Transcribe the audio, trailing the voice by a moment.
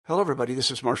Hello, everybody. This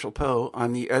is Marshall Poe.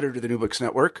 I'm the editor of the New Books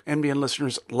Network. NBN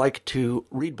listeners like to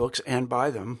read books and buy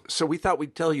them. So we thought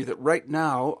we'd tell you that right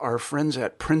now, our friends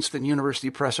at Princeton University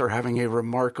Press are having a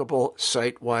remarkable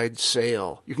site-wide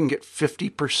sale. You can get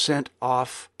 50%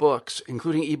 off books,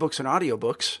 including ebooks and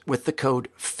audiobooks, with the code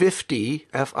 50,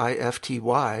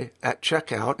 F-I-F-T-Y, at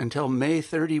checkout until May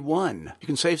 31. You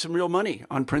can save some real money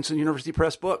on Princeton University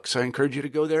Press books. I encourage you to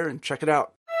go there and check it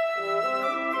out.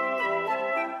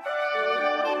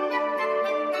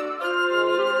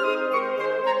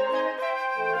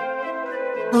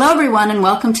 Hello, everyone, and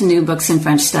welcome to New Books in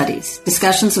French Studies,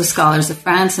 discussions with scholars of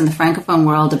France and the Francophone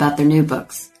world about their new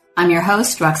books. I'm your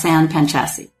host, Roxanne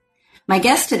Panchasi. My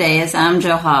guest today is Am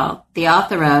Johal, the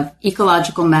author of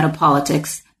Ecological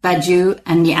Metapolitics, Badiou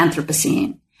and the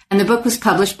Anthropocene, and the book was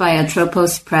published by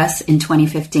Atropos Press in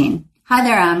 2015. Hi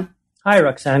there, Am. Hi,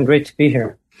 Roxanne. Great to be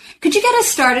here. Could you get us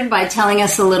started by telling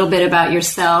us a little bit about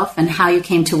yourself and how you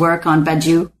came to work on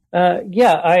Badiou?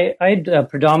 I'd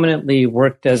predominantly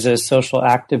worked as a social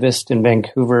activist in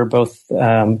Vancouver, both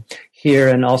here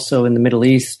and also in the Middle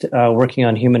East, working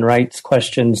on human rights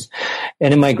questions.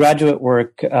 And in my graduate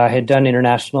work, I had done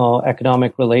international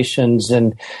economic relations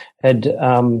and had,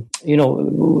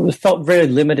 felt very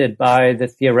limited by the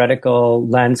theoretical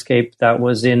landscape that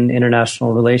was in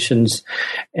international relations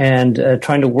and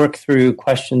trying to work through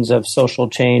questions of social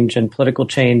change and political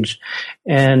change.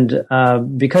 And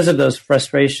because of those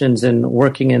frustrations in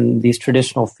working in these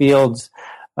traditional fields,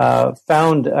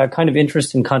 found a kind of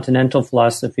interest in continental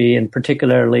philosophy, and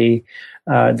particularly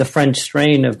the French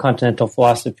strain of continental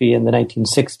philosophy in the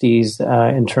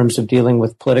 1960s in terms of dealing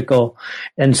with political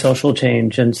and social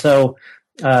change. And so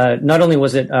not only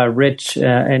was it rich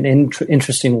and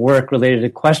interesting work related to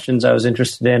questions I was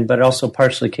interested in, but it also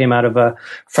partially came out of a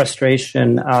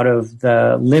frustration out of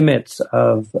the limits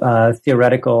of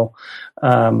theoretical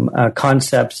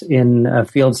concepts in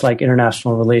fields like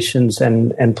international relations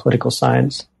and political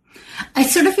science. I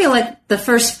sort of feel like the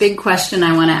first big question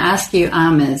I want to ask you,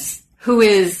 is who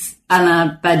is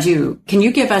Alain Badiou? Can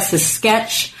you give us a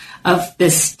sketch of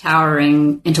this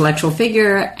towering intellectual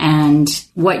figure and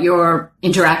what your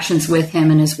interactions with him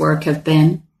and his work have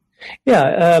been?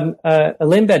 Yeah,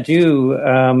 Alain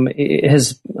Badiou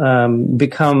has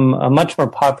become a much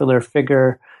more popular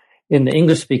figure in the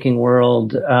English-speaking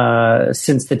world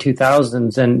since the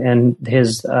 2000s, and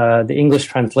his the English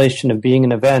translation of Being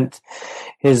an Event,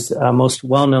 his most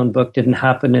well-known book, didn't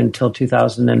happen until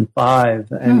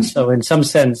 2005. And so in some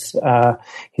sense,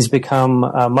 he's become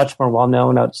much more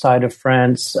well-known outside of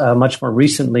France. Much more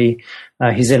recently,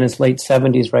 he's in his late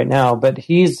 70s right now, but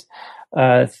he's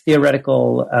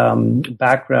theoretical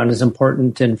background is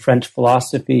important in French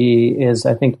philosophy, is,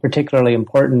 I think, particularly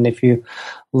important if you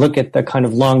look at the kind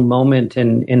of long moment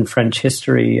in French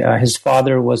history. His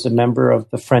father was a member of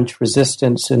the French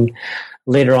resistance and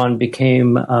later on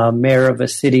became mayor of a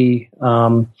city.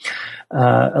 Alain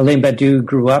Badiou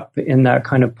grew up in that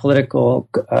kind of political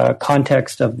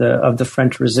context of the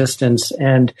French resistance,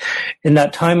 and in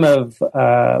that time of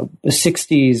the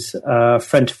 60s,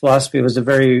 French philosophy was a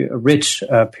very rich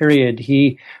period.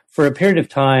 He, for a period of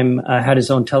time, had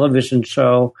his own television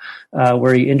show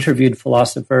where he interviewed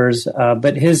philosophers,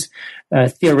 but his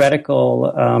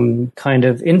theoretical kind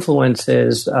of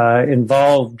influences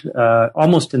involved,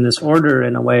 almost in this order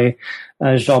in a way,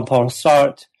 Jean-Paul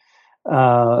Sartre,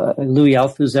 Louis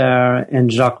Althusser,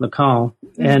 and Jacques Lacan.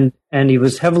 And he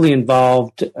was heavily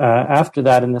involved after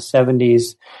that in the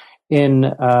 70s in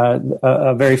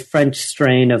a very French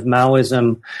strain of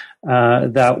Maoism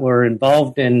that were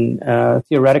involved in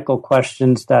theoretical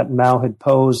questions that Mao had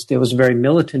posed. It was a very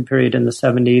militant period in the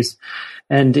 70s.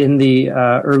 And in the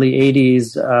early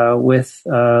 80s, with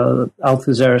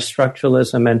Althusser's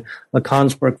structuralism and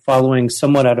Lacan's work following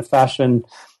somewhat out of fashion,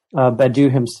 Badiou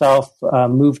himself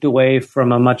moved away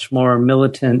from a much more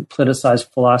militant, politicized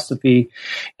philosophy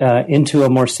into a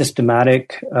more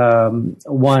systematic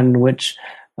one, which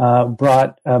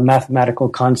brought mathematical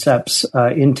concepts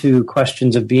into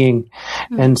questions of being.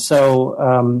 And so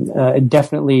it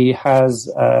definitely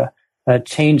has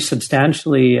changed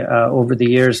substantially over the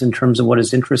years in terms of what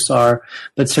his interests are,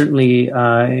 but certainly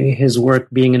his work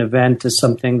Being an Event is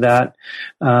something that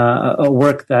a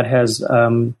work that has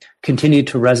continued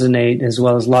to resonate, as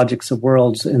well as Logics of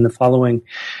Worlds in the follow-up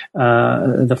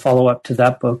to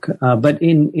that book. But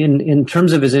in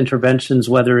terms of his interventions,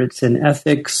 whether it's in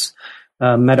ethics,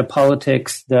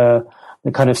 metapolitics, the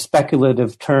kind of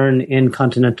speculative turn in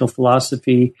continental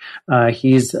philosophy,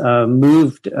 he's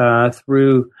moved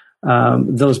through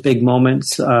those big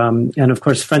moments. And of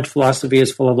course, French philosophy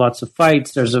is full of lots of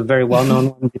fights. There's a very well-known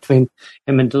one between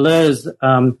him and Deleuze.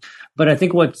 But I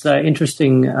think what's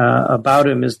interesting about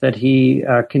him is that he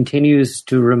continues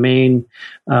to remain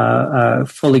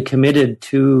fully committed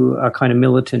to a kind of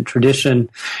militant tradition.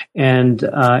 And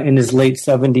in his late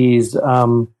 70s,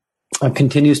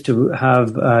 continues to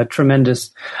have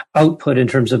tremendous output in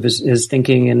terms of his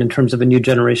thinking and in terms of a new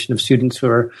generation of students who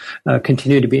are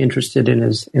continue to be interested in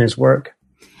his work.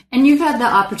 And you've had the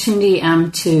opportunity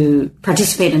to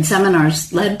participate in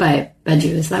seminars led by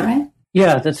Badiou, is that right?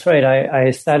 Yeah, that's right.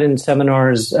 I sat in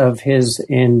seminars of his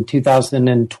in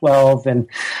 2012 and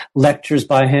lectures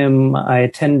by him. I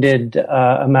attended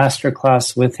a master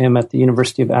class with him at the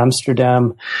University of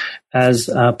Amsterdam as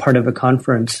part of a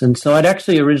conference. And so I'd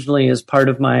actually originally, as part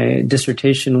of my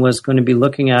dissertation, was going to be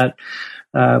looking at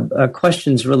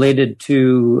questions related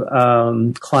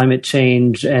to climate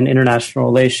change and international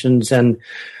relations and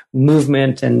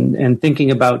movement and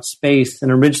thinking about space, and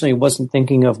originally wasn't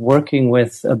thinking of working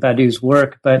with Badiou's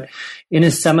work, but in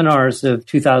his seminars of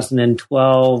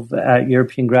 2012 at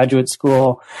European Graduate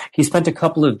School, he spent a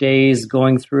couple of days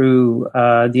going through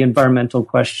the environmental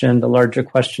question, the larger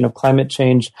question of climate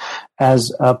change,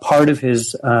 as a part of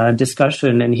his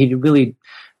discussion, and he really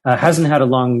hasn't had a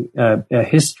long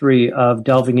history of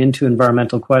delving into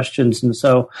environmental questions. And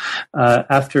so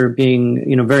after being,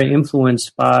 very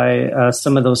influenced by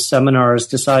some of those seminars,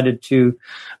 decided to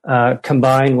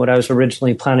combine what I was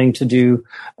originally planning to do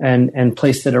and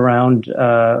place it around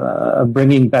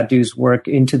bringing Badiou's work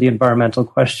into the environmental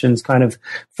questions, kind of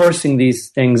forcing these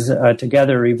things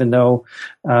together, even though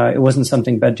it wasn't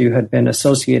something Badiou had been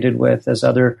associated with as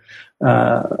other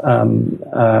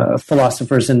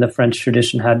philosophers in the French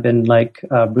tradition had been, like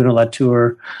Bruno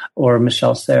Latour or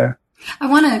Michel Serres. I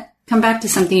want to come back to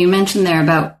something you mentioned there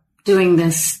about doing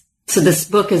this. So this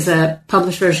book is a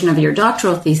published version of your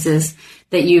doctoral thesis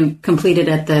that you completed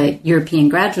at the European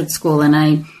Graduate School. And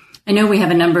I know we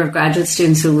have a number of graduate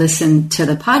students who listen to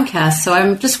the podcast. So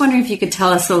I'm just wondering if you could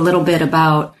tell us a little bit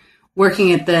about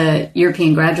working at the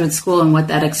European Graduate School and what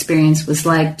that experience was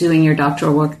like doing your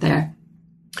doctoral work there.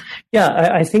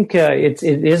 Yeah, I think it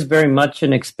is very much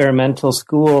an experimental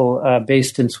school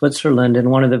based in Switzerland, and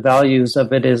one of the values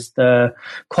of it is the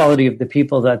quality of the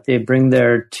people that they bring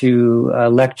there to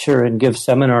lecture and give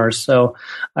seminars. So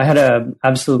I had an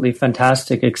absolutely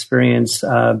fantastic experience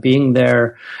being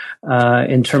there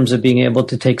in terms of being able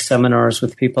to take seminars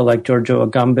with people like Giorgio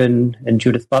Agamben and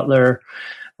Judith Butler,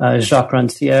 Jacques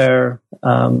Rancière,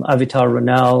 Avital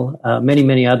Ronell, many,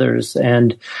 many others.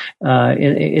 And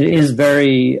it is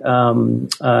very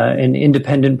an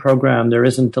independent program. There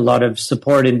isn't a lot of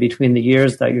support in between the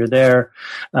years that you're there,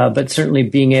 but certainly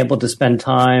being able to spend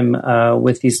time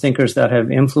with these thinkers that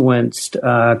have influenced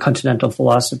continental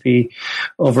philosophy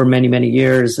over many, many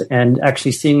years, and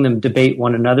actually seeing them debate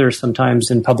one another sometimes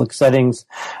in public settings.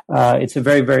 It's a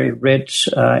very, very rich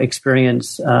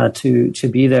experience to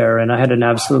be there. And I had an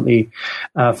absolutely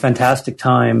fantastic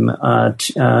time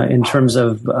in terms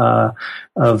of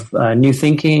new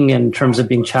thinking, in terms of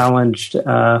being challenged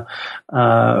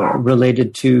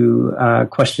related to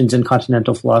questions in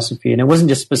continental philosophy. And it wasn't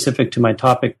just specific to my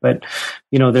topic, but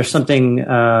there's not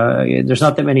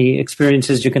that many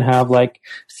experiences you can have, like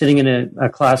sitting in a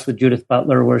class with Judith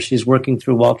Butler where she's working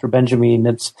through Walter Benjamin.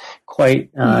 It's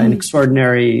quite an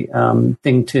extraordinary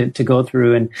thing to go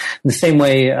through. And in the same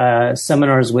way,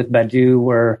 seminars with Badiou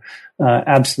were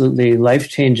absolutely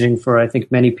life-changing for, I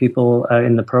think, many people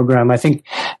in the program. I think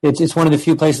it's one of the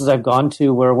few places I've gone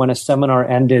to where when a seminar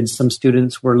ended, some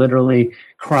students were literally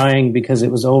crying because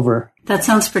it was over. That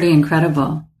sounds pretty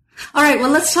incredible. All right, well,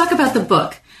 let's talk about the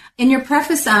book. In your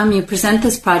preface, you present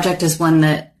this project as one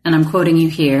that, and I'm quoting you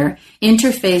here,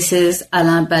 interfaces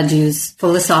Alain Badiou's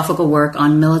philosophical work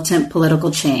on militant political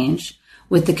change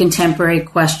with the contemporary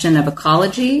question of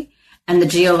ecology and the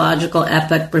geological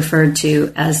epoch referred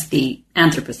to as the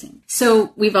Anthropocene.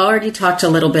 So we've already talked a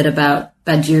little bit about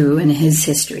Badiou and his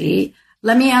history.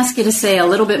 Let me ask you to say a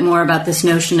little bit more about this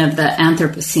notion of the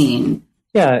Anthropocene.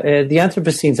 Yeah, the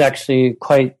Anthropocene is actually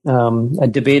quite a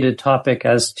debated topic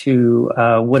as to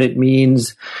what it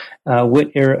means,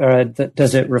 what era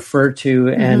does it refer to,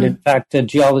 and in fact,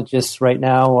 geologists right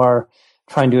now are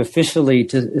trying to officially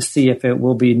to see if it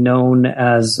will be known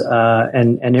as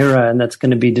an era, and that's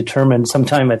going to be determined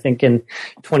sometime, I think, in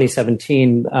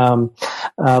 2017.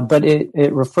 But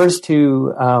it refers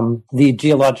to the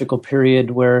geological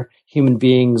period where human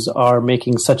beings are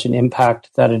making such an impact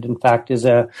that it, in fact, is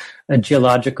a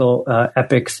geological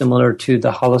epoch similar to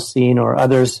the Holocene or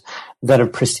others that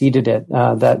have preceded it.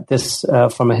 That this,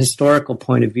 from a historical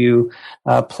point of view,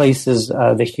 places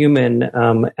the human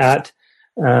at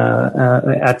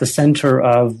the center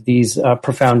of these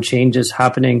profound changes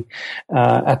happening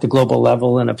at the global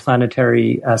level in a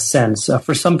planetary sense.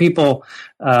 For some people,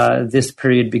 this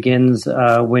period begins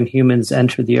when humans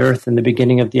enter the earth in the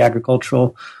beginning of the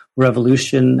agricultural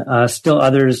revolution. Still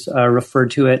others refer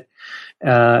to it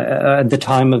at the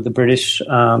time of the British,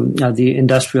 the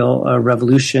Industrial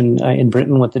Revolution in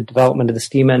Britain, with the development of the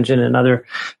steam engine and other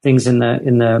things in the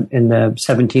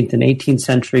 17th and 18th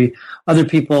century. Other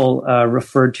people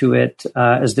refer to it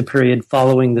as the period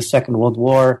following the Second World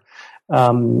War,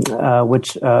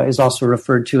 which is also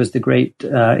referred to as the Great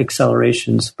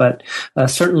Accelerations. But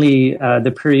certainly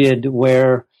the period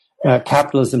where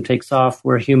capitalism takes off,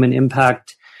 where human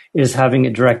impact is having a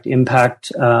direct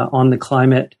impact on the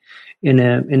climate in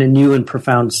a new and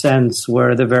profound sense,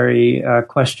 where the very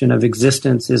question of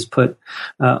existence is put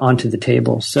onto the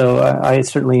table. So I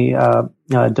certainly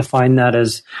define that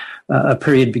as a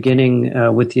period beginning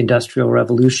with the Industrial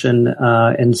Revolution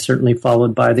and certainly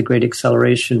followed by the Great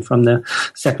Acceleration from the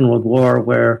Second World War,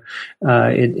 where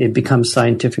it becomes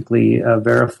scientifically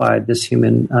verified, this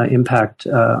human impact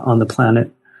on the planet.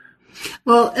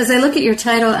 Well, as I look at your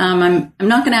title, I'm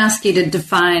not going to ask you to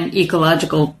define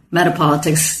ecological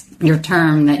metapolitics, your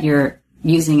term that you're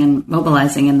using and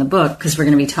mobilizing in the book, because we're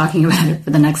going to be talking about it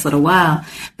for the next little while.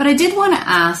 But I did want to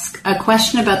ask a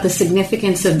question about the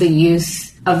significance of the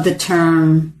use of the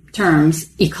terms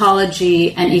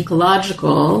ecology and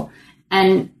ecological.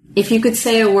 And if you could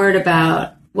say a word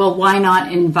about, well, why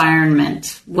not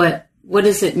environment? What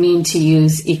does it mean to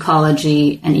use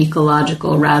ecology and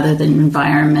ecological rather than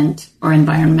environment or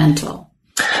environmental?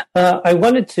 I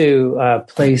wanted to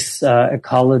place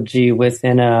ecology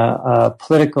within a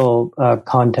political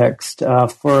context.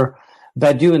 For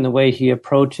Badiou, and the way he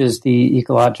approaches the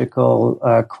ecological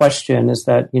question is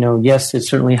that, yes, it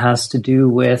certainly has to do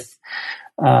with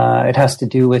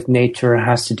nature, it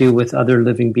has to do with other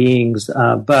living beings,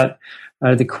 but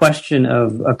the question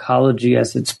of ecology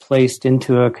as it's placed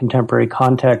into a contemporary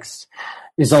context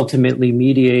is ultimately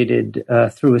mediated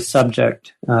through a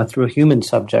subject, through a human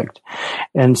subject.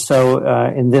 And so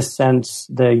in this sense,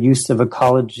 the use of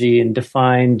ecology and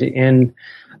defined in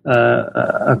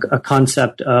a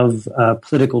concept of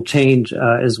political change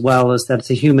as well, as that it's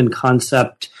a human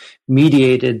concept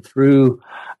mediated through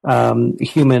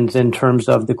humans in terms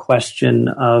of the question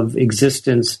of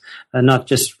existence, not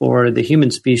just for the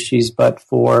human species, but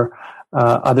for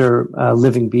other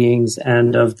living beings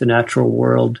and of the natural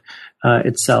world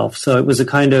itself. So it was a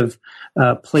kind of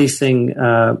placing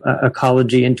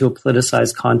ecology into a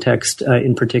politicized context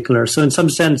in particular. So in some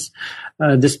sense,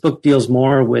 this book deals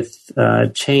more with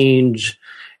change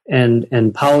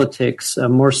and politics,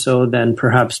 more so than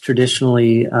perhaps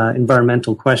traditionally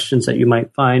environmental questions that you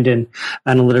might find in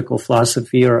analytical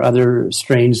philosophy or other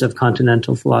strains of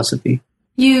continental philosophy.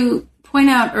 You point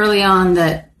out early on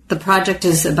that the project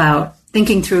is about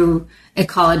thinking through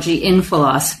ecology in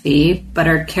philosophy, but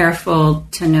are careful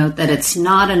to note that it's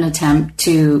not an attempt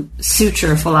to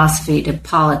suture philosophy to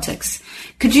politics.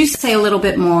 Could you say a little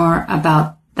bit more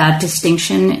about that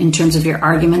distinction in terms of your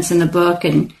arguments in the book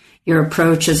and your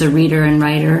approach as a reader and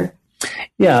writer?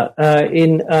 Yeah,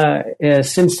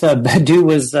 since Badiou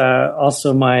was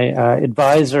also my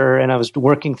advisor and I was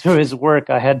working through his work,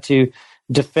 I had to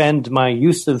defend my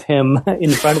use of him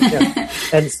in front of him.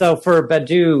 And so for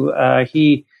Badiou,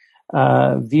 he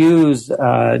views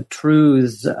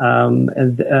truths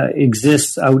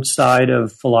exists outside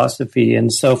of philosophy.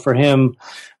 And so for him,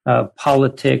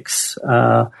 politics,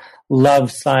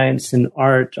 love, science, and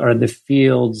art are the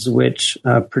fields which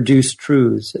produce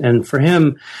truths. And for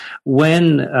him,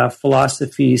 when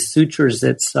philosophy sutures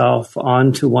itself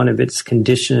onto one of its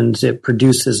conditions, it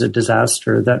produces a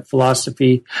disaster. That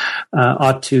philosophy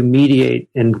ought to mediate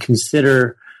and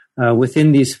consider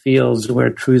within these fields where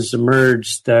truths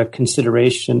emerge, the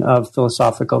consideration of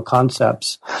philosophical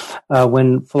concepts.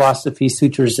 When philosophy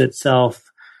sutures itself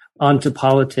onto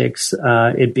politics,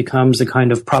 it becomes a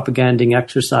kind of propaganding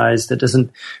exercise that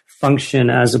doesn't function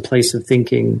as a place of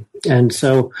thinking. And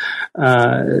so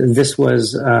this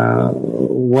was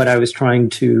what I was trying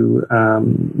to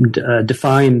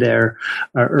define there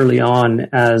early on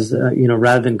as,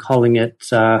 rather than calling it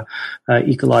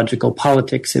ecological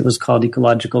politics, it was called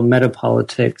ecological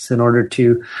metapolitics in order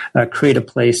to create a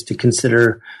place to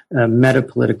consider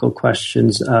metapolitical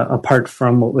questions apart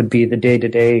from what would be the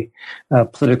day-to-day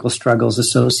political struggles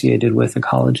associated with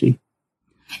ecology.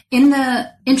 In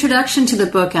the introduction to the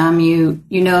book, you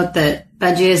note that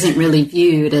Badiou isn't really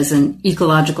viewed as an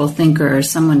ecological thinker or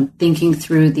someone thinking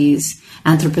through these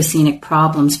Anthropocenic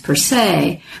problems per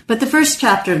se, but the first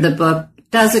chapter of the book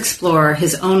does explore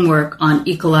his own work on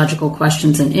ecological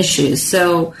questions and issues.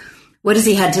 So what does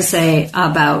he have to say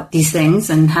about these things,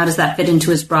 and how does that fit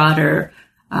into his broader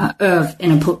oeuvre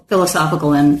in a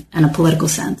philosophical and a political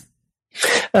sense?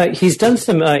 He's done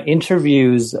some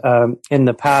interviews in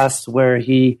the past where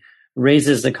he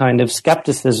raises a kind of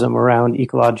skepticism around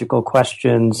ecological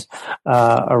questions,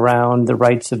 around the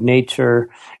rights of nature,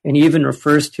 and he even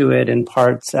refers to it in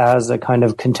parts as a kind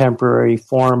of contemporary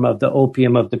form of the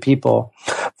opium of the people.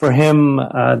 For him,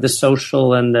 the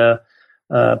social and the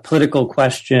political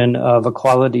question of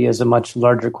equality is a much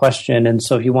larger question, and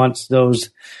so he wants those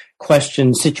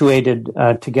questions situated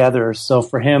together. So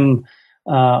for him,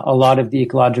 a lot of the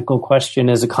ecological question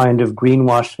is a kind of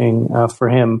greenwashing for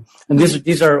him. And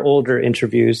these are older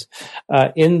interviews.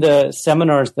 In the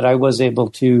seminars that I was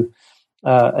able to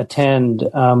attend,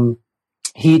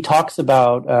 he talks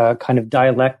about kind of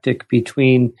dialectic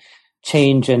between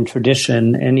change and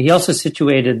tradition. And he also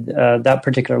situated that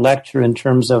particular lecture in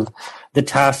terms of the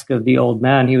task of the old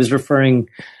man. He was referring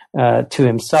to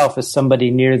himself as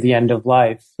somebody near the end of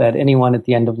life, that anyone at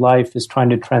the end of life is trying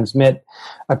to transmit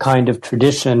a kind of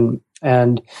tradition.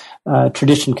 And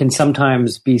tradition can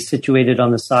sometimes be situated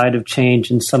on the side of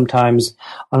change and sometimes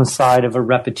on the side of a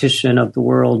repetition of the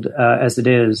world as it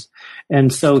is.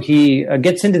 And so he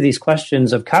gets into these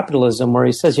questions of capitalism, where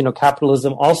he says,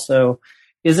 capitalism also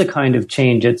is a kind of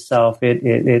change itself.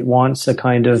 It wants a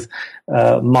kind of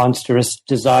monstrous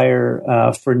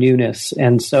desire for newness.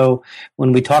 And so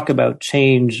when we talk about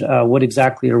change, what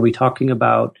exactly are we talking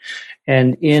about?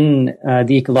 And in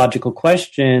the ecological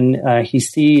question, he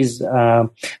sees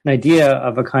an idea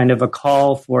of a kind of a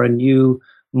call for a new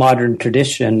modern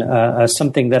tradition,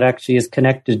 something that actually is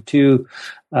connected to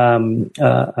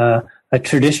a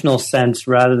traditional sense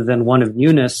rather than one of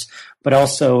newness, but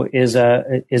also is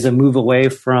a move away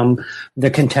from the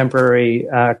contemporary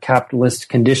capitalist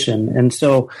condition. And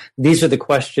so these are the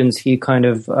questions he kind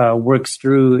of works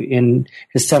through in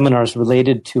his seminars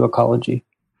related to ecology.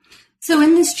 So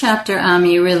in this chapter,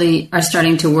 you really are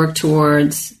starting to work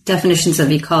towards definitions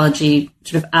of ecology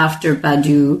sort of after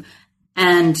Badiou,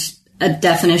 and a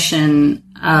definition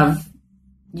of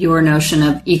your notion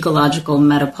of ecological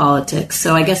metapolitics.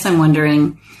 So I guess I'm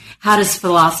wondering, how does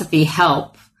philosophy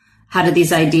help? How do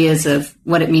these ideas of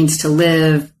what it means to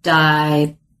live,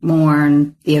 die,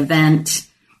 mourn, the event,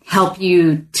 help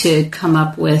you to come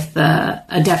up with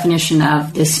a definition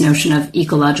of this notion of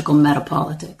ecological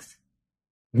metapolitics?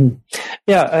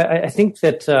 Yeah, I think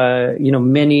that,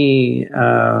 many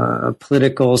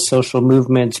political, social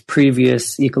movements,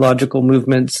 previous ecological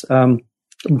movements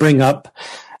bring up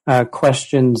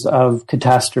questions of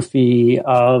catastrophe,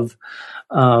 of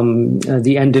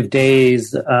the end of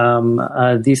days,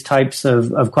 these types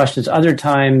of questions. Other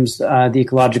times, the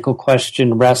ecological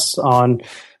question rests on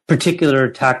particular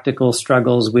tactical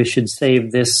struggles. We should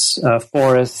save this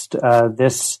forest.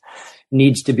 This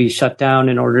needs to be shut down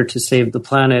in order to save the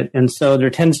planet. And so there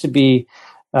tends to be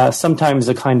sometimes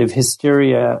a kind of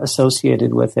hysteria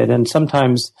associated with it. And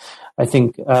sometimes I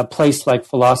think a place like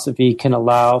philosophy can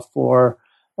allow for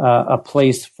a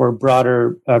place for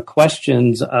broader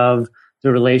questions of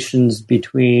the relations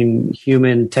between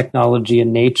human technology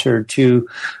and nature to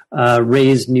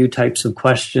raise new types of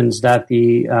questions that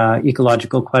the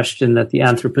ecological question that the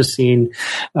Anthropocene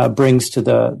brings to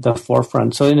the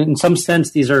forefront. So in some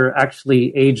sense, these are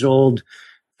actually age-old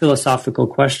philosophical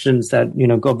questions that,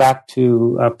 go back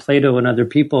to Plato and other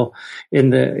people in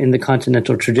the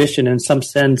continental tradition. In some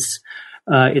sense,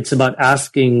 it's about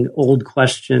asking old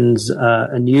questions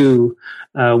anew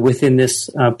within this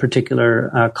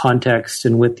particular context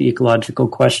and with the ecological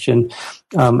question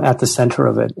at the center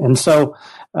of it. And so,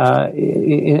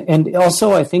 and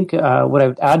also I think what I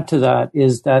would add to that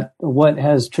is that what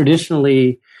has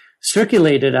traditionally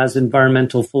circulated as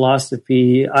environmental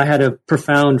philosophy, I had a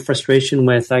profound frustration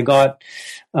with. I got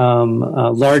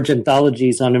large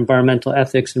anthologies on environmental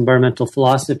ethics, environmental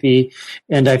philosophy,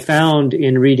 and I found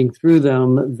in reading through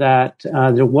them that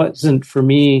there wasn't, for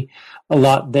me, a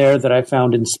lot there that I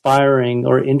found inspiring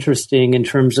or interesting in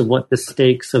terms of what the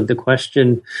stakes of the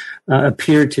question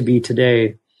appear to be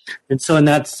today. And so in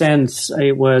that sense,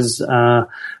 it was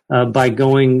by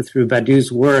going through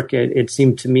Badiou's work, it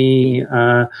seemed to me,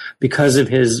 because of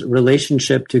his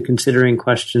relationship to considering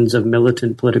questions of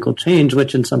militant political change,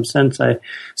 which in some sense I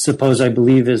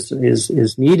believe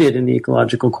is needed in the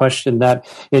ecological question, that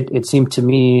it seemed to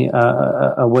me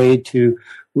a way to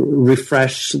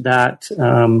refresh that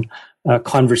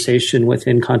conversation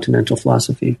within continental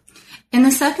philosophy. In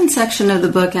the second section of the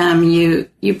book,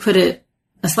 you put it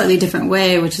a slightly different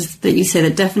way, which is that you say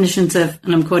that definitions of,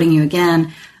 and I'm quoting you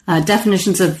again,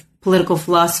 definitions of political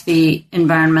philosophy,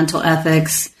 environmental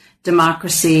ethics,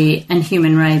 democracy, and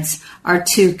human rights are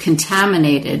too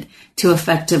contaminated to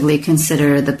effectively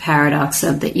consider the paradox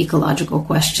of the ecological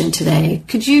question today.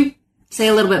 Could you say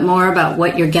a little bit more about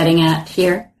what you're getting at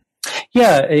here?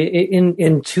 Yeah,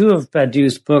 in two of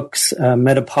Badiou's books,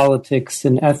 Metapolitics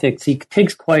and Ethics, he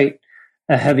takes quite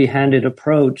a heavy-handed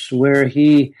approach where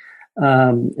he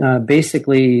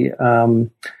basically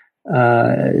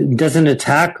does an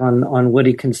attack on what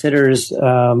he considers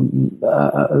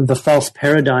the false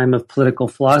paradigm of political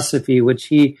philosophy, which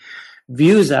he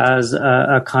views as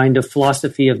a kind of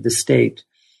philosophy of the state.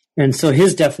 And so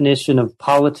his definition of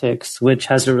politics, which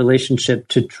has a relationship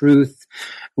to truth,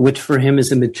 which for him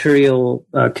is a material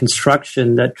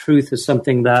construction, that truth is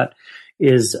something that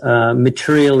is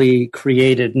materially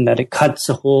created and that it cuts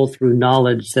a hole through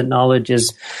knowledge, that knowledge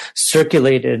is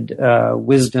circulated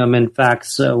wisdom and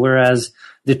facts, whereas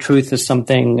the truth is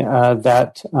something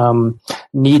that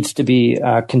needs to be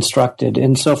constructed.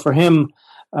 And so for him,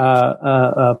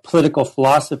 a political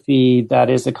philosophy that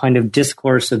is a kind of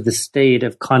discourse of the state,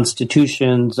 of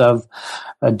constitutions, of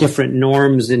different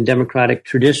norms in democratic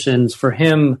traditions, for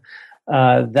him,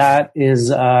 that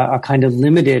is a kind of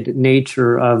limited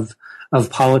nature of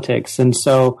politics. And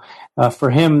so for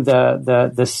him,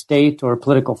 the state or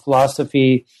political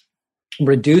philosophy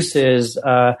reduces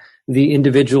the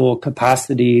individual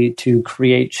capacity to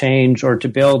create change or to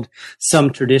build some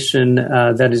tradition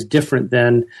that is different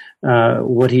than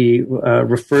what he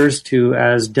refers to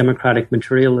as democratic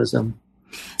materialism.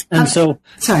 And so...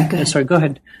 Sorry, go ahead. Sorry, go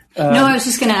ahead. No, I was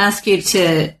just going to ask you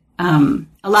to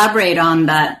elaborate on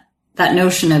that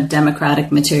notion of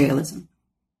democratic materialism.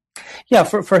 Yeah,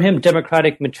 for him,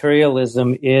 democratic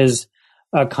materialism is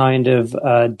a kind of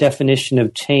definition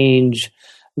of change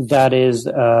that is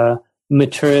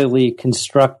materially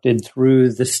constructed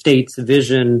through the state's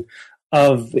vision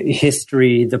of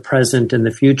history, the present, and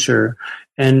the future.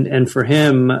 And for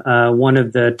him, one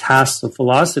of the tasks of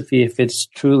philosophy, if it's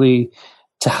truly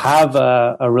to have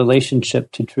a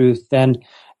relationship to truth, then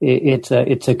it's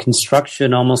a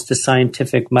construction, almost a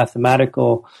scientific,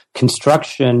 mathematical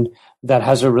construction that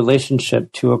has a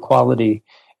relationship to equality.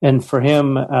 And for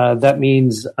him, that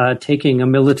means taking a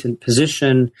militant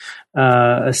position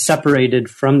separated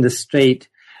from the state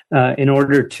in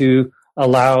order to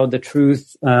allow the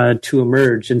truth to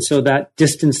emerge. And so that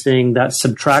distancing, that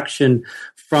subtraction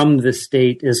from the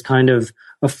state is kind of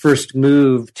a first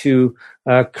move to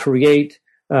create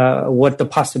what the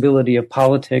possibility of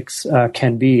politics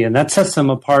can be. And that sets them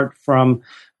apart from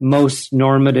most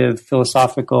normative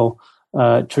philosophical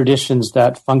traditions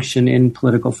that function in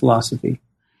political philosophy.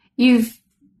 You've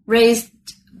raised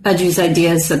Badiou's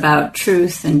ideas about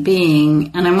truth and being,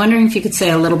 and I'm wondering if you could say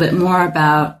a little bit more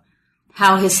about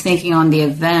how his thinking on the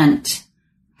event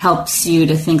helps you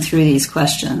to think through these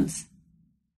questions.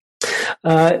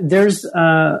 There's,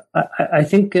 I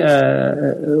think,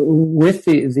 with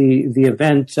the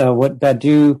event, what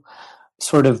Badiou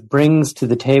sort of brings to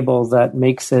the table that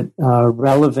makes it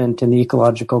relevant in the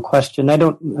ecological question. I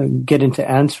don't get into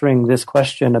answering this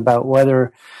question about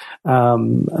whether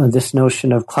this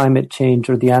notion of climate change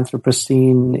or the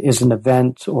Anthropocene is an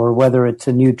event or whether it's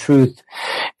a new truth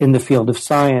in the field of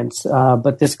science.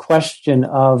 But this question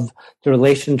of the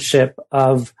relationship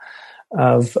of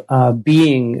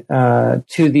being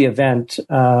to the event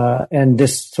and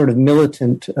this sort of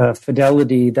militant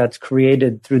fidelity that's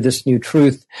created through this new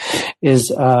truth is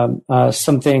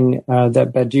something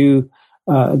that Badiou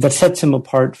that sets him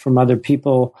apart from other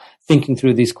people thinking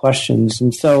through these questions.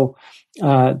 And so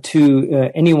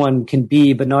anyone can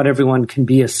be, but not everyone can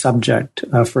be a subject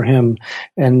for him.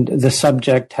 And the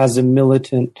subject has a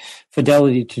militant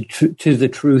fidelity to the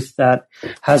truth that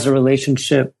has a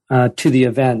relationship to the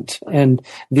event. And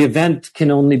the event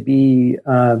can only be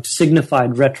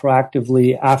signified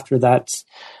retroactively after that's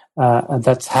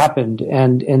happened.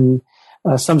 And in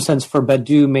some sense, for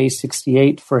Badiou, May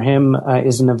 68 for him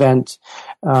is an event.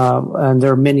 And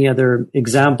there are many other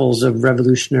examples of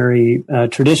revolutionary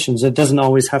traditions. It doesn't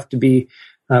always have to be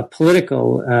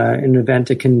political an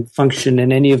event. It can function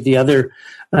in any of the other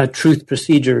truth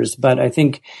procedures, but I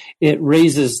think it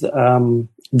raises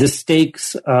the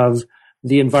stakes of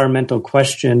the environmental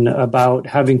question about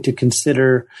having to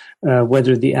consider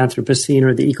whether the Anthropocene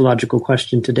or the ecological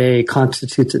question today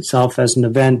constitutes itself as an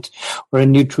event or a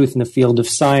new truth in the field of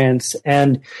science.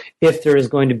 And if there is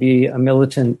going to be a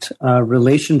militant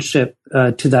relationship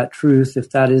to that truth, if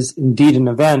that is indeed an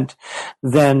event,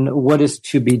 then what is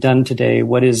to be done today?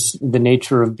 What is the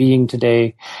nature of being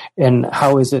today? And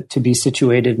how is it to be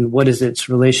situated? And what is its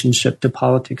relationship to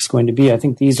politics going to be? I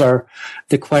think these are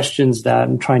the questions that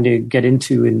I'm trying to get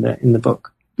into in the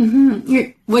book.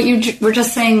 Mm-hmm. What you were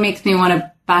just saying makes me want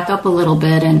to back up a little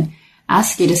bit and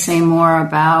ask you to say more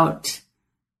about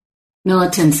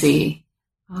militancy,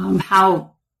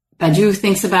 how Badiou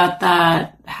thinks about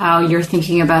that, how you're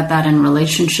thinking about that in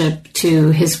relationship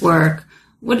to his work.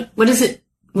 What does it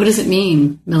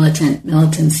mean,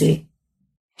 militancy?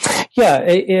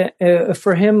 Yeah,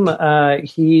 for him,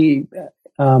 he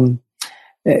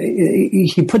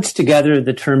puts together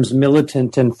the terms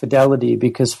militant and fidelity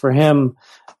because for him,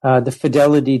 the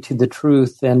fidelity to the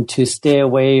truth and to stay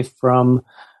away from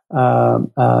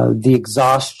the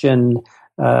exhaustion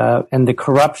and the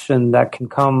corruption that can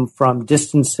come from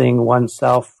distancing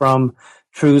oneself from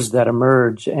truths that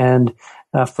emerge. And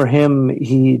for him,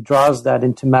 he draws that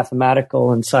into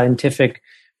mathematical and scientific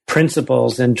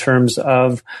principles in terms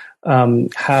of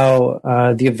how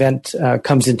the event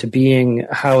comes into being,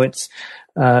 how it's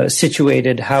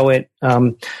situated, how it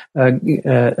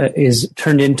is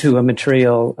turned into a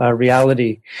material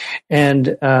reality. And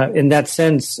in that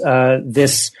sense,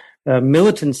 this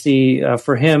militancy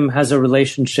for him has a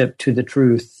relationship to the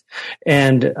truth.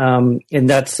 And in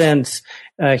that sense,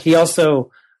 he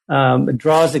also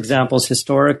draws examples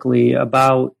historically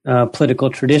about political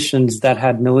traditions that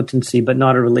had militancy but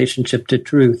not a relationship to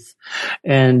truth.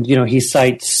 And, he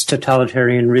cites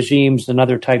totalitarian regimes and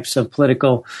other types of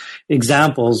political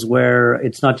examples where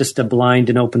it's not just a blind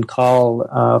and open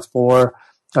call for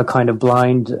a kind of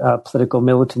blind political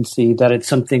militancy, that it's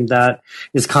something that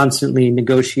is constantly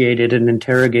negotiated and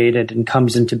interrogated and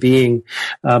comes into being,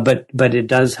 but it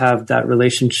does have that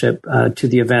relationship to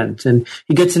the event. And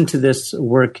he gets into this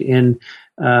work in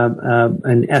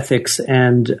ethics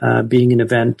and being an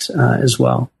event as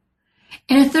well.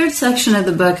 In a third section of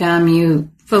the book, you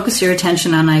focus your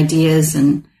attention on ideas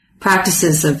and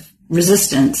practices of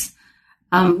resistance.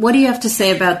 What do you have to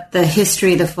say about the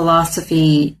history, the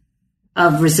philosophy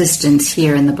of resistance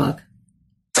here in the book?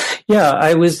 Yeah, I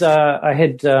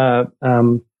had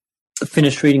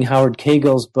finished reading Howard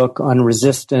Cagel's book on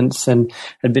resistance and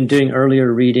had been doing earlier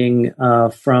reading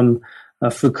from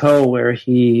Foucault, where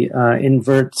he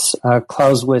inverts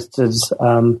Clausewitz's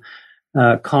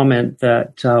comment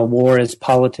that war is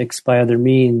politics by other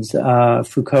means.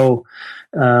 Foucault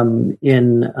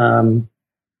in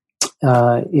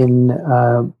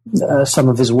some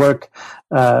of his work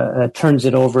turns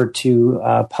it over to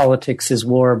politics is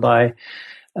war by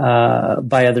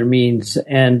other means.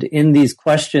 And in these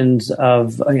questions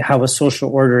of how a social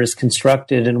order is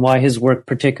constructed and why his work,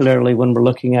 particularly when we're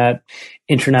looking at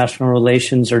international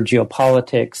relations or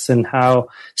geopolitics and how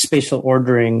spatial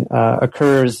ordering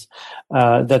occurs,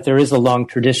 that there is a long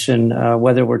tradition,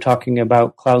 whether we're talking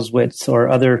about Clausewitz or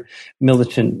other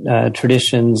militant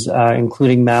traditions,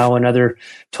 including Mao and other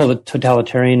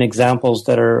totalitarian examples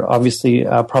that are obviously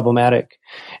problematic.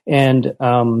 And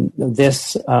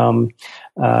this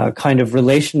kind of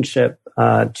relationship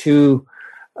to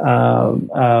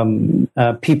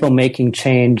people making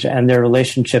change and their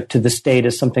relationship to the state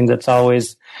is something that's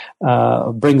always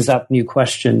brings up new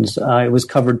questions. It was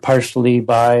covered partially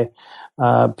by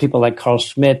people like Carl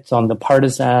Schmitt on The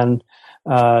Partisan.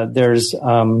 There's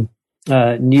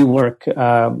new work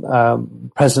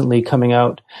presently coming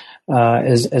out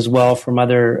as well from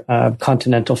other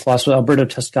continental philosophers. Alberto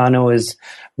Toscano has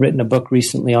written a book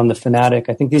recently on The Fanatic.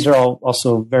 I think these are all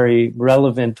also very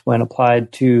relevant when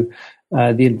applied to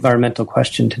the environmental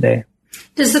question today.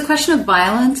 Does the question of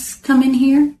violence come in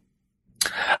here?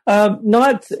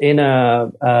 Not in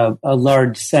a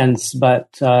large sense,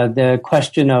 but the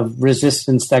question of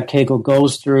resistance that Kegel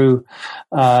goes through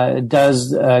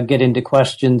does get into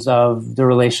questions of the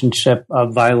relationship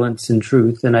of violence and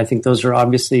truth. And I think those are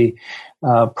obviously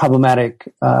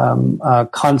problematic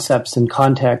concepts and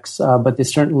contexts, but they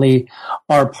certainly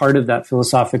are part of that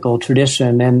philosophical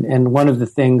tradition. And one of the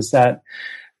things that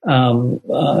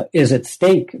is at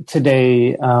stake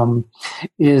today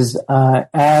is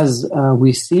as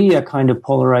we see a kind of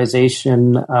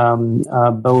polarization,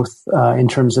 both in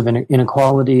terms of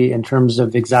inequality, in terms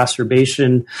of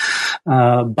exacerbation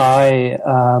by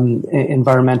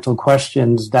environmental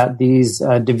questions, that these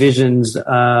divisions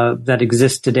that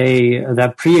exist today,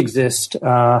 that pre-exist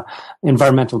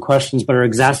environmental questions, but are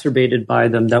exacerbated by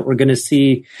them, that we're going to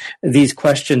see these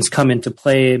questions come into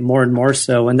play more and more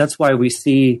so. And that's why we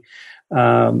see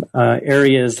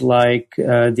areas like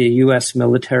the U.S.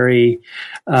 military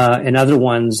and other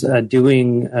ones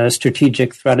doing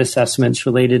strategic threat assessments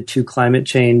related to climate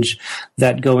change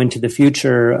that go into the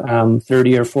future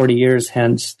 30 or 40 years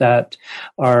hence, that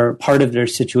are part of their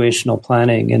situational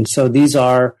planning. And so these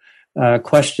are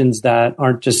questions that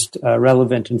aren't just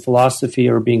relevant in philosophy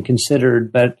or being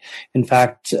considered, but in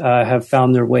fact have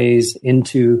found their ways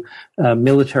into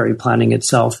military planning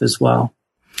itself as well.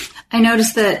 I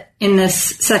noticed that in this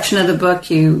section of the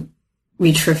book, you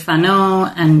reach for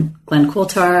Fanon and Glenn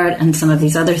Coulthard and some of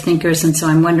these other thinkers. And so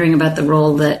I'm wondering about the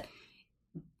role that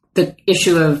the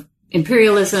issue of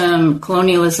imperialism,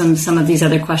 colonialism, some of these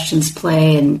other questions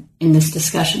play in this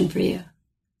discussion for you.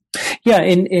 Yeah,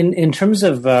 in terms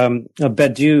of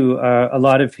Badiou, a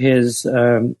lot of his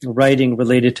writing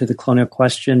related to the colonial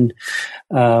question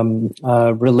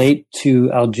relate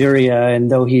to Algeria, and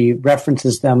though he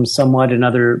references them somewhat in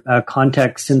other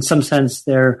contexts, in some sense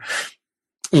they're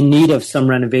in need of some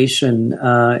renovation.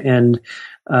 And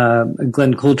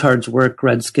Glenn Coulthard's work,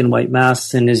 Red Skin, White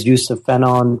Masks, and his use of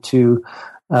Fanon to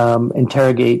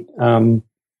interrogate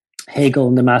Hegel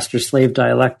and the master-slave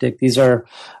dialectic. These are,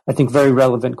 I think, very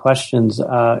relevant questions.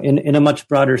 In a much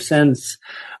broader sense,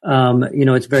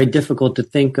 it's very difficult to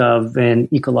think of an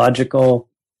ecological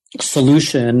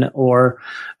solution or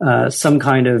some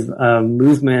kind of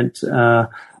movement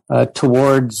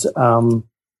towards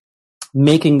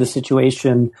making the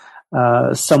situation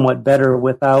somewhat better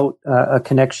without a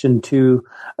connection to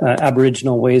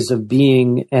Aboriginal ways of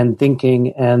being and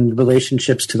thinking and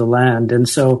relationships to the land. And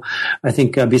so I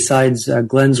think besides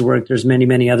Glenn's work, there's many,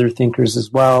 many other thinkers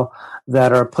as well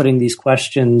that are putting these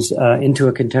questions into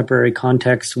a contemporary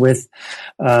context with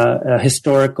a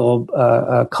historical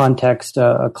context,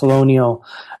 a colonial,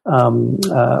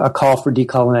 a call for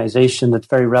decolonization that's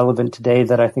very relevant today,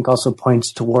 that I think also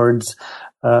points towards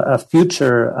a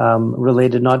future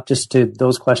related not just to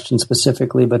those questions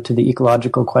specifically, but to the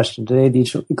ecological question today. The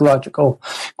ecological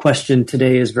question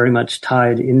today is very much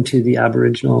tied into the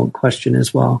Aboriginal question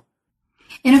as well.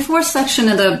 In a fourth section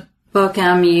of the book,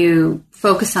 you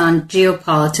focus on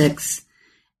geopolitics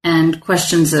and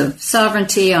questions of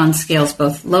sovereignty on scales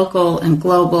both local and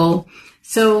global.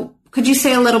 So could you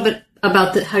say a little bit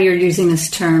about how you're using this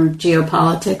term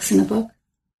geopolitics in the book?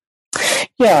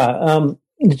 Yeah,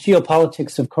 the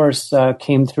geopolitics, of course,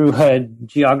 came through a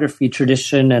geography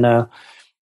tradition and a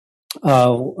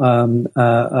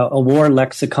war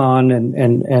lexicon,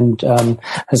 and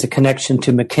has a connection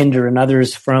to Mackinder and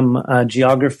others from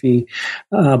geography.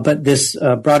 But this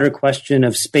broader question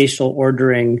of spatial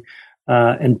ordering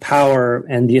and power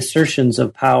and the assertions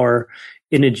of power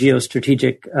in a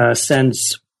geostrategic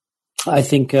sense, I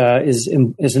think is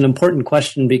an important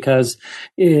question, because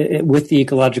with the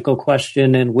ecological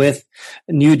question and with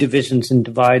new divisions and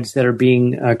divides that are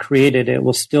being created, it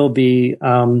will still be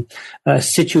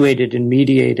situated and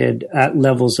mediated at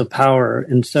levels of power.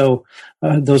 And so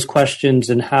those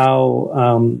questions and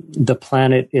how the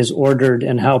planet is ordered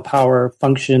and how power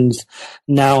functions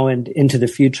now and into the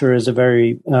future is a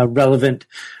very relevant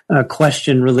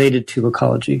question related to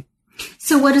ecology.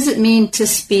 So what does it mean to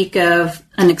speak of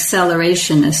an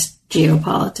accelerationist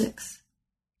geopolitics?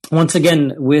 Once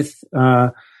again, with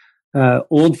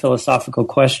old philosophical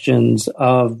questions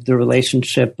of the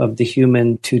relationship of the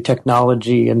human to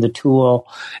technology and the tool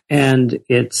and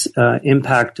its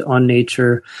impact on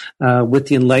nature, with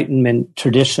the Enlightenment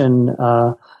tradition,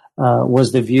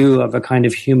 was the view of a kind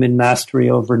of human mastery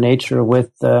over nature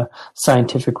with the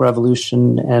scientific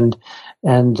revolution and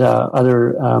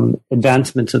other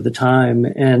advancements of the time,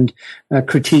 and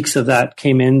critiques of that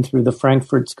came in through the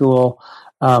Frankfurt School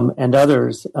and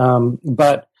others.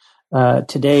 But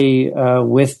today,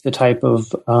 with the type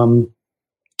of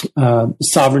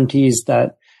sovereignties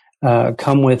that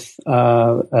come with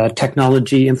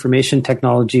technology, information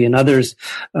technology, and others,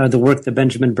 the work that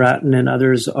Benjamin Bratton and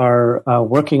others are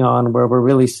working on, where we're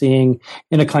really seeing,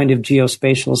 in a kind of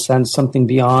geospatial sense, something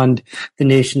beyond the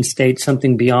nation state,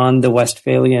 something beyond the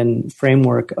Westphalian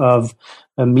framework of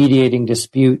mediating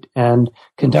dispute and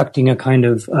conducting a kind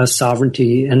of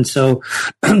sovereignty. And so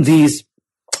these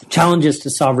challenges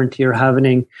to sovereignty are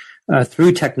having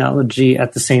through technology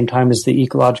at the same time as the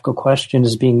ecological question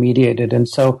is being mediated. And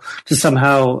so to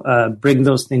somehow bring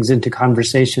those things into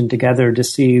conversation together to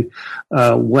see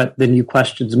what the new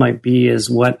questions might be is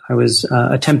what I was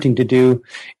attempting to do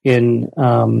in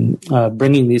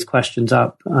bringing these questions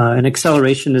up. And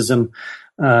accelerationism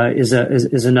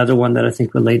is another one that I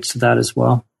think relates to that as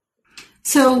well.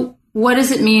 So what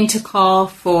does it mean to call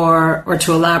for or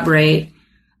to elaborate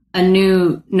a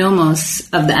new nomos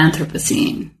of the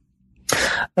Anthropocene?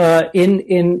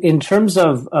 In terms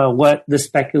of what the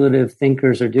speculative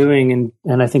thinkers are doing,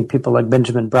 and I think people like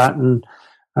Benjamin Bratton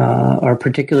are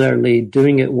particularly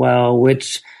doing it well,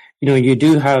 which, you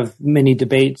do have many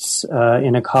debates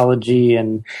in ecology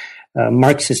and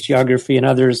Marxist geography and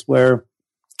others where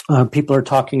people are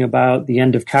talking about the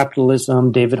end of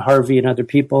capitalism, David Harvey and other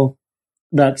people,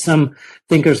 that some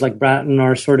thinkers like Bratton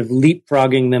are sort of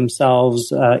leapfrogging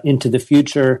themselves into the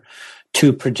future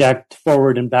to project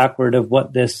forward and backward of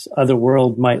what this other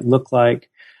world might look like.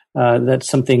 That's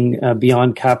something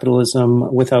beyond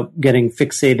capitalism without getting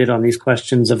fixated on these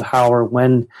questions of how or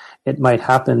when it might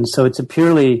happen. So it's a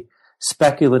purely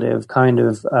speculative kind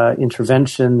of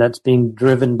intervention that's being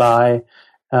driven by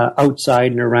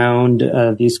outside and around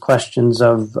these questions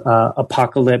of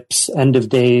apocalypse, end of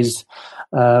days,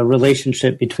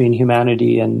 relationship between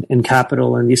humanity and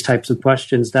capital, and these types of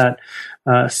questions that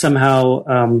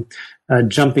somehow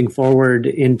jumping forward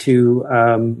into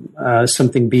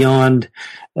something beyond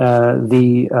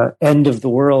the end of the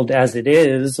world as it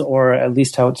is, or at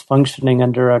least how it's functioning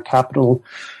under a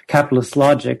capitalist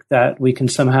logic, that we can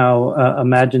somehow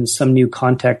imagine some new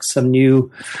context, some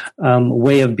new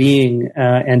way of being,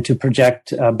 and to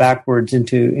project backwards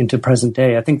into present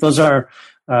day. I think those are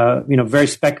very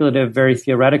speculative, very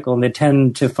theoretical, and they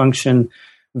tend to function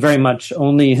very much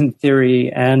only in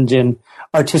theory and in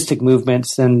artistic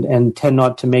movements and tend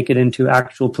not to make it into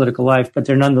actual political life, but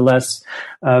they're nonetheless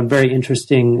very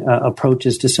interesting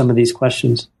approaches to some of these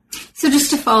questions. So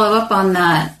just to follow up on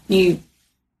that, you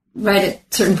write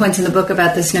at certain points in the book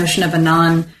about this notion of a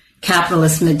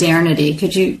non-capitalist modernity.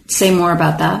 Could you say more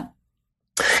about that?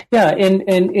 Yeah,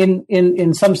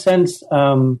 in some sense,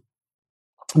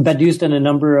 Badiou's done a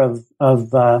number of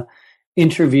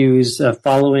interviews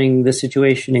following the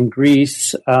situation in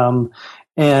Greece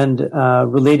and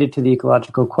related to the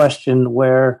ecological question,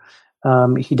 where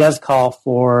he does call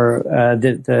for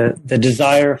the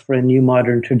desire for a new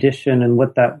modern tradition and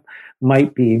what that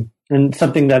might be, and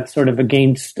something that's sort of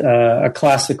against a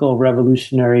classical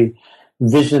revolutionary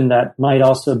vision that might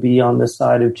also be on the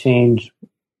side of change.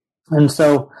 And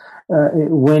so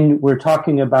when we're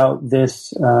talking about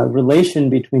this relation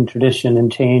between tradition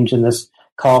and change and this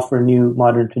call for a new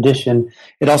modern tradition,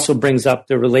 it also brings up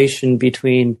the relation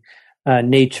between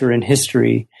nature and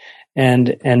history,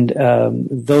 and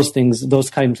those things, those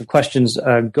kinds of questions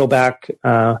go back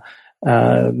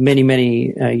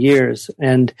many years,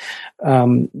 and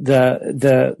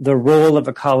the role of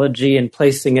ecology in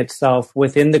placing itself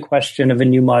within the question of a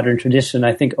new modern tradition,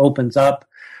 I think, opens up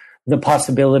the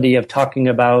possibility of talking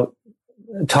about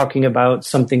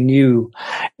something new.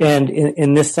 And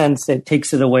in this sense, it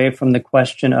takes it away from the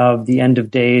question of the end of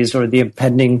days or the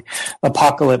impending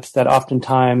apocalypse that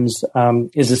oftentimes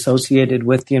is associated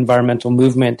with the environmental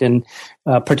movement and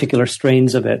particular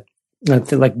strains of it,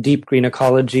 like deep green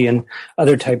ecology and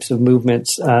other types of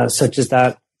movements such as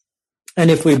that. And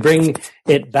if we bring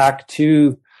it back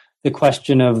to the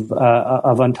question of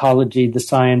ontology, the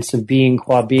science of being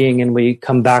qua being, and we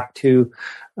come back to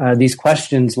these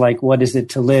questions like what is it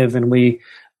to live, and we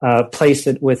place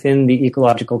it within the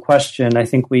ecological question, I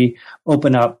think we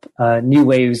open up new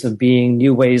ways of being,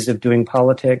 new ways of doing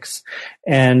politics,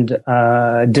 and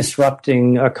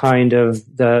disrupting a kind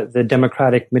of the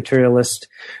democratic materialist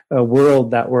world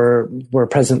that we're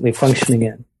presently functioning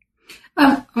in.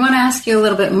 I want to ask you a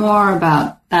little bit more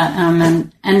about that,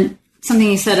 and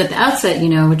something you said at the outset,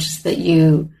 which is that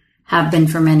you have been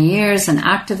for many years an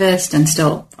activist and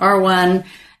still are one.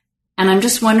 And I'm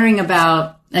just wondering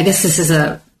about, I guess this is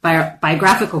a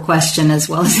biographical question as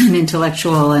well as an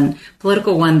intellectual and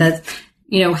political one, that,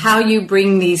 how you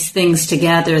bring these things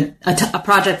together, a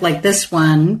project like this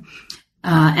one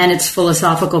and its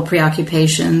philosophical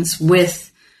preoccupations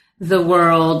with the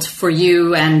world for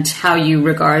you and how you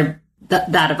regard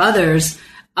that of others,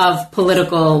 of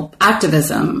political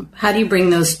activism. How do you bring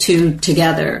those two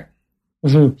together?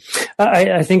 Mm-hmm.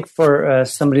 I think for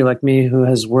somebody like me who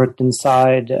has worked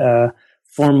inside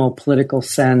formal political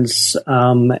sense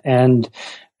and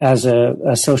as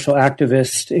a social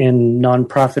activist in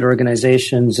nonprofit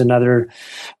organizations and other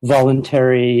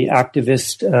voluntary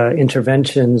activist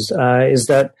interventions, is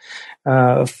that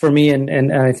for me,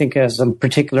 and I think has a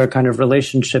particular kind of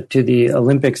relationship to the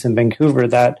Olympics in Vancouver,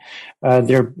 that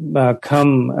there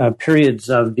come periods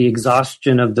of the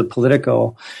exhaustion of the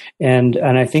political, and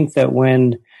I think that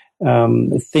when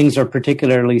things are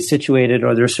particularly situated,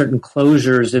 or there are certain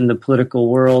closures in the political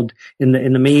world, in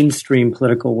the mainstream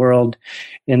political world,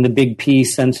 in the big P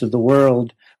sense of the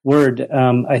word,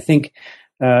 I think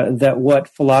that what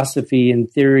philosophy and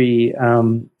theory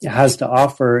has to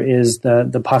offer is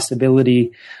the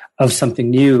possibility of something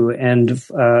new. And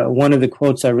one of the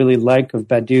quotes I really like of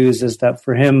Badiou's is that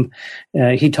for him,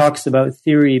 he talks about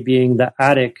theory being the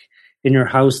attic in your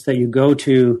house that you go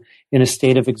to in a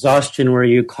state of exhaustion, where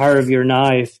you carve your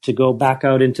knife to go back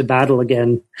out into battle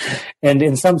again. And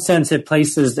in some sense, it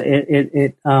places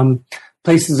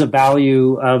places a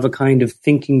value of a kind of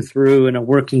thinking through and a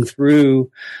working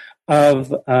through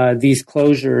of these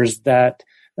closures, that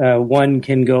one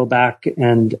can go back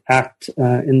and act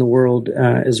in the world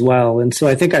as well. And so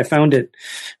I think I found it,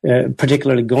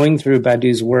 particularly going through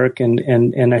Badiou's work,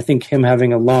 and I think him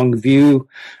having a long view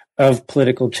of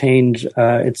political change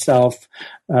itself,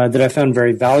 that I found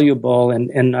very valuable,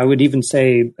 and I would even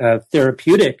say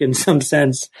therapeutic in some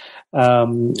sense,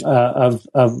 of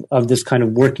this kind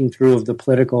of working through of the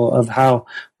political, of how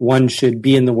one should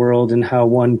be in the world and how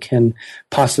one can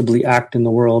possibly act in the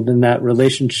world, and that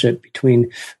relationship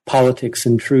between politics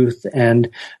and truth, and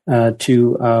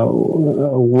to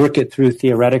work it through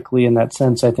theoretically in that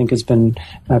sense, I think has been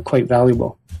quite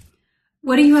valuable.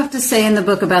 What do you have to say in the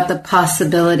book about the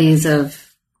possibilities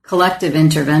of collective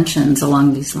interventions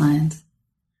along these lines?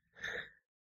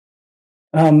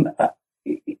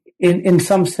 In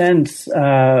some sense,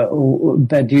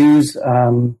 Badiou's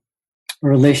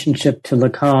relationship to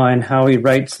Lacan, and how he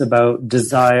writes about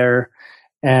desire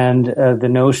and the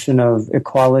notion of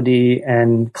equality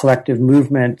and collective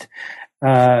movement,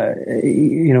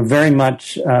 very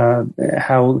much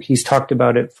how he's talked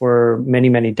about it for many,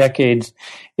 many decades.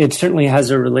 It certainly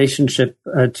has a relationship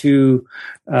to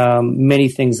many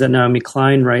things that Naomi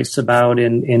Klein writes about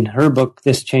in her book,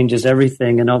 This Changes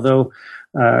Everything. And although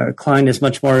Klein is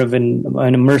much more of an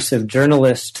immersive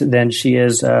journalist than she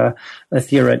is a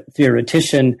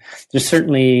theoretician, there's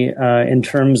certainly, in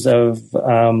terms of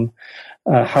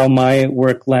how my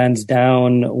work lands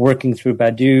down working through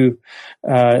Badiou,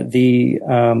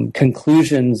 the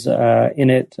conclusions in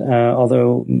it,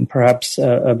 although perhaps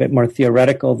a bit more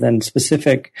theoretical than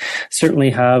specific, certainly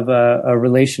have a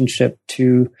relationship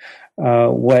to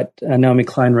what Naomi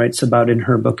Klein writes about in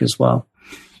her book as well.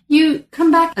 You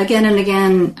come back again and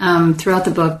again throughout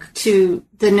the book to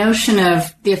the notion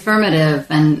of the affirmative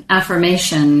and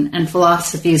affirmation and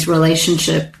philosophy's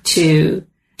relationship to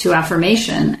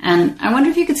affirmation. And I wonder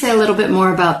if you could say a little bit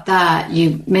more about that.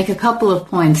 You make a couple of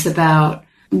points about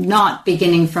not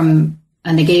beginning from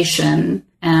a negation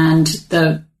and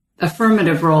the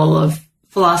affirmative role of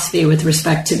philosophy with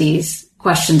respect to these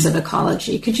questions of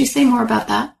ecology. Could you say more about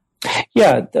that?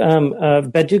 Yeah,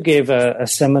 Badiou gave a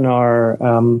seminar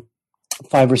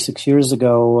 5 or 6 years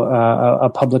ago, a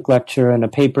public lecture and a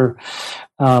paper,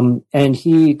 and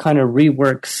he kind of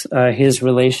reworks his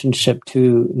relationship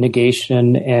to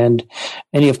negation, and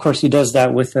he, of course, he does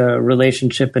that with a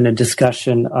relationship and a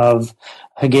discussion of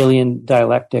Hegelian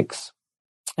dialectics.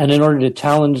 And in order to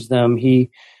challenge them, he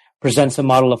presents a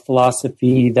model of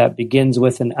philosophy that begins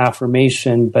with an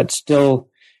affirmation, but still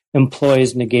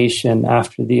employs negation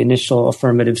after the initial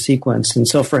affirmative sequence. And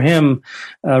so for him,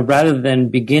 rather than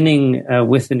beginning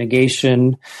with a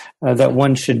negation, that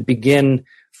one should begin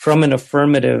from an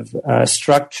affirmative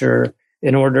structure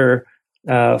in order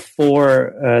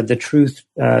for the truth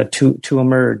to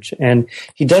emerge. And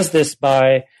he does this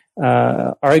by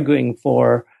arguing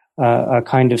for a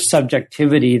kind of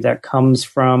subjectivity that comes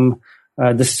from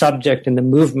the subject and the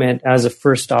movement as a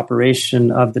first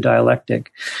operation of the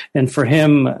dialectic. And for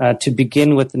him, to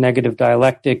begin with the negative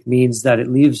dialectic means that it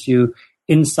leaves you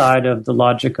inside of the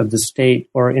logic of the state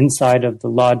or inside of the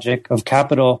logic of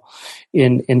capital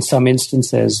in some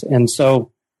instances. And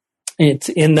so it's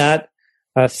in that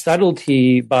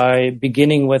subtlety, by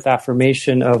beginning with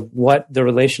affirmation of what the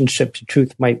relationship to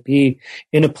truth might be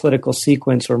in a political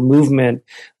sequence or movement,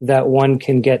 that one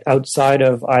can get outside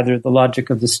of either the logic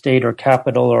of the state or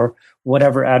capital or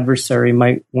whatever adversary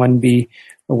might one be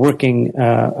working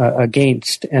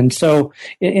against. And so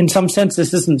in some sense,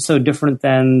 this isn't so different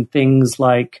than things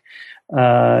like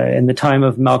in the time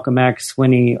of Malcolm X,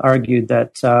 when he argued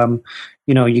that,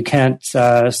 you can't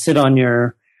sit on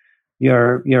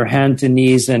your hands and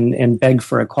knees and beg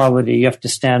for equality. You have to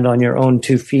stand on your own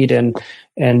 2 feet and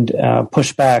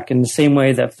push back. In the same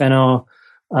way that Fanon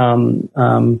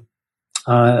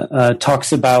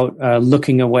talks about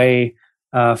looking away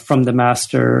from the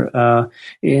master.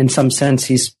 In some sense,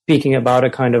 he's speaking about a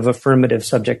kind of affirmative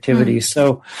subjectivity.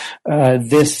 So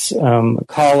this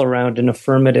call around an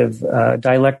affirmative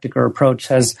dialectic or approach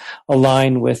has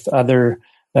aligned with other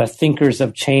thinkers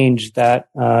of change that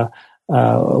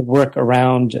work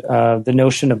around the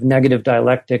notion of negative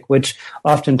dialectic, which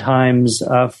oftentimes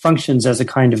functions as a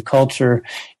kind of culture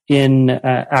in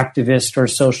activist or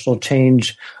social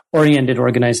change oriented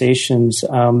organizations,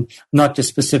 not just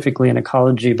specifically in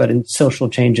ecology, but in social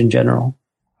change in general.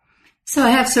 So I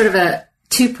have sort of a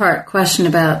two-part question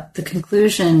about the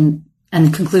conclusion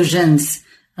and conclusions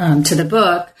to the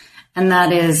book, and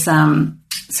that is,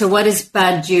 so what is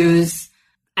Badiou's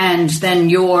and then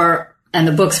your and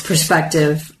the book's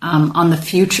perspective on the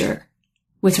future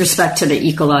with respect to the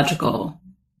ecological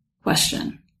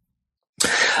question?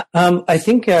 I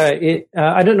think I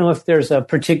don't know if there's a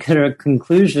particular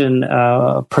conclusion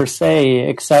per se,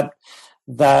 except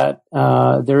that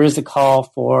there is a call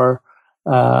for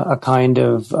a kind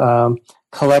of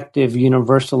collective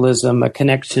universalism, a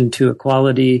connection to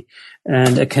equality,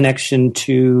 and a connection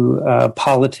to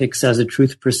politics as a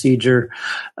truth procedure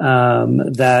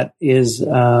that is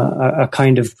a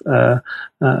kind of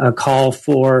a call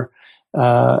for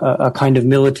a kind of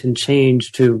militant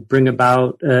change to bring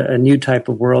about a new type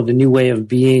of world, a new way of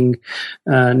being,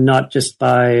 not just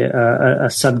by a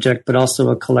subject, but also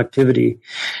a collectivity.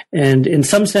 And in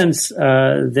some sense,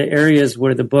 the areas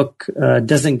where the book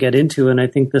doesn't get into, and I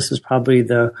think this is probably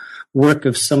the work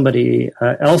of somebody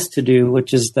else to do,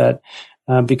 which is that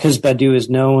because Badiou is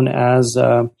known as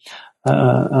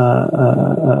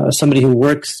somebody who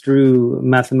works through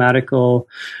mathematical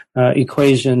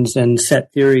equations and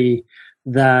set theory,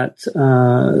 that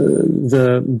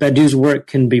the Badiou's work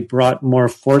can be brought more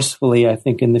forcefully, I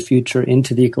think, in the future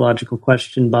into the ecological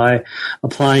question by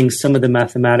applying some of the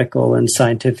mathematical and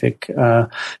scientific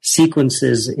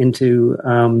sequences into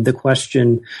the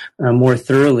question more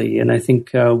thoroughly. And I think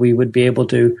we would be able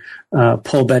to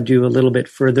pull Badiou a little bit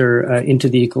further into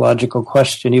the ecological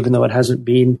question, even though it hasn't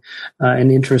been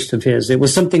an interest of his. It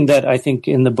was something that I think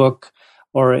in the book,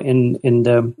 or in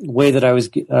the way that I was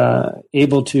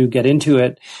able to get into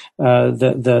it,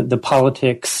 the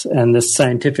politics and the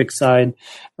scientific side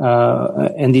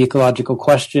and the ecological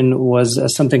question was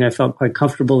something I felt quite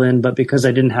comfortable in. But because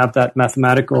I didn't have that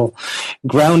mathematical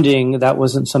grounding, that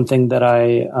wasn't something that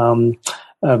I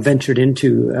ventured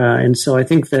into. And so I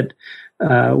think that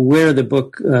where the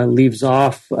book leaves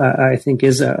off, I think,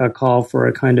 is a call for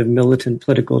a kind of militant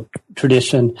political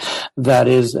tradition that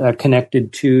is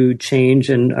connected to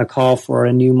change and a call for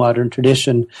a new modern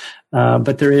tradition.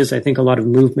 But there is, I think, a lot of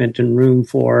movement and room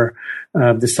for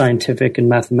the scientific and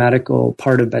mathematical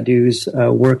part of Badiou's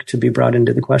work to be brought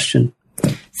into the question.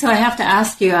 So I have to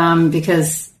ask you,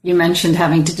 because you mentioned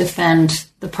having to defend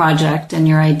the project and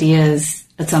your ideas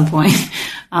at some point,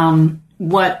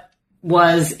 what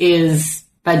is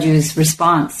Badiou's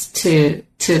response to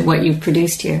what you've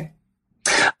produced here?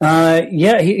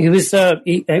 It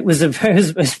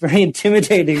was very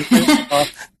intimidating.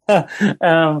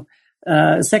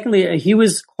 Secondly, he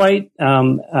was quite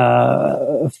fine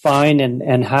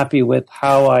and happy with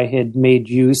how I had made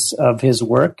use of his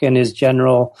work and his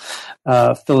general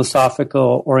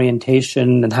philosophical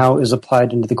orientation and how it was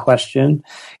applied into the question.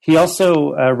 He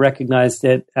also recognized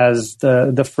it as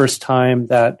the first time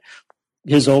that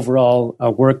his overall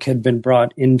work had been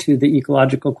brought into the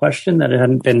ecological question, that it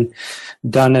hadn't been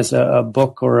done as a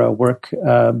book or a work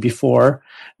before.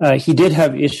 He did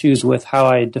have issues with how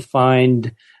I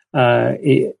defined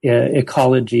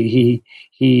ecology.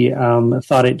 He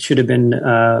thought it should have been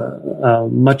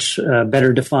much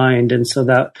better defined, and so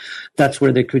that's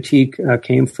where the critique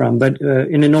came from. But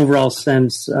in an overall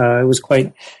sense, it was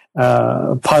quite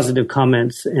positive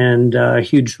comments and a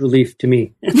huge relief to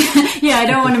me. Yeah, I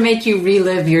don't want to make you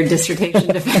relive your dissertation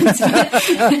defense,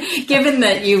 but given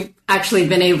that you've actually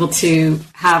been able to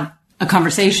have a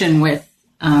conversation with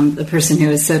the person who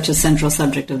is such a central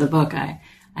subject of the book, I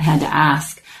had to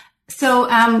ask. So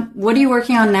what are you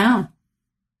working on now?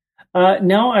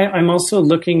 Now I'm also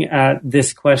looking at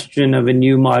this question of a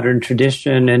new modern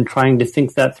tradition and trying to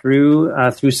think that through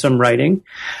some writing.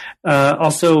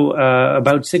 Also,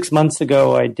 about 6 months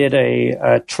ago, I did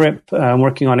a trip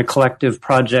working on a collective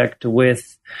project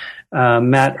with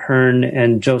Matt Hearn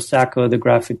and Joe Sacco, the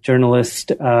graphic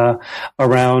journalist,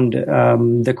 around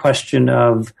the question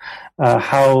of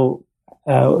how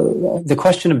the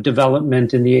question of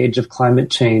development in the age of climate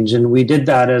change. And we did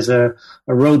that as a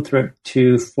road trip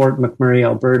to Fort McMurray,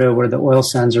 Alberta, where the oil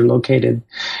sands are located,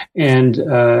 and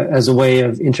as a way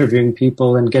of interviewing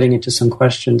people and getting into some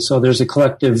questions. So there's a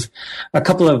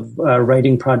couple of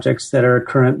writing projects that are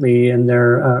currently in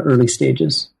their early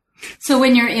stages. So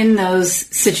when you're in those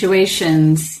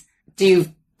situations, do you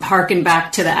harken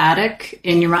back to the attic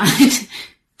in your mind?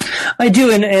 I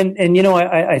do, and you know,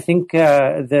 I think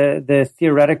the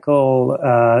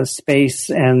theoretical space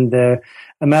and the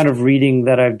amount of reading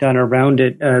that I've done around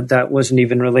it that wasn't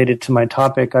even related to my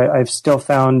topic, I've still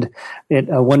found it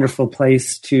a wonderful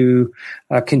place to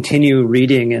continue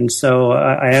reading, and so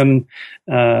I am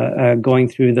going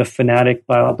through The Fanatic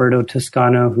by Alberto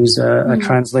Toscano, who's a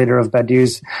translator of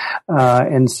Badiou's.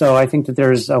 And so I think that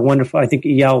there's I think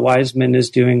Eyal Weizman is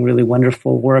doing really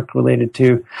wonderful work related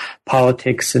to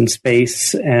politics and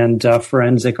space and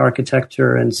forensic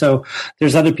architecture. And so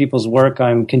there's other people's work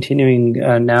I'm continuing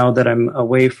now that I'm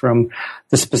away from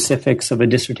the specifics of a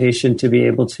dissertation to be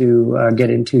able to get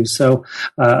into. So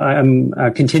I'm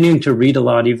continuing to read a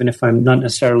lot, even if I'm not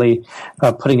necessarily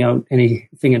putting out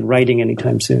anything in writing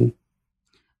anytime soon.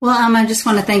 Well, I just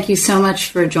want to thank you so much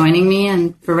for joining me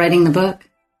and for writing the book.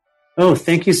 Oh,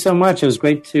 thank you so much. It was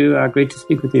great to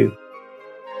speak with you.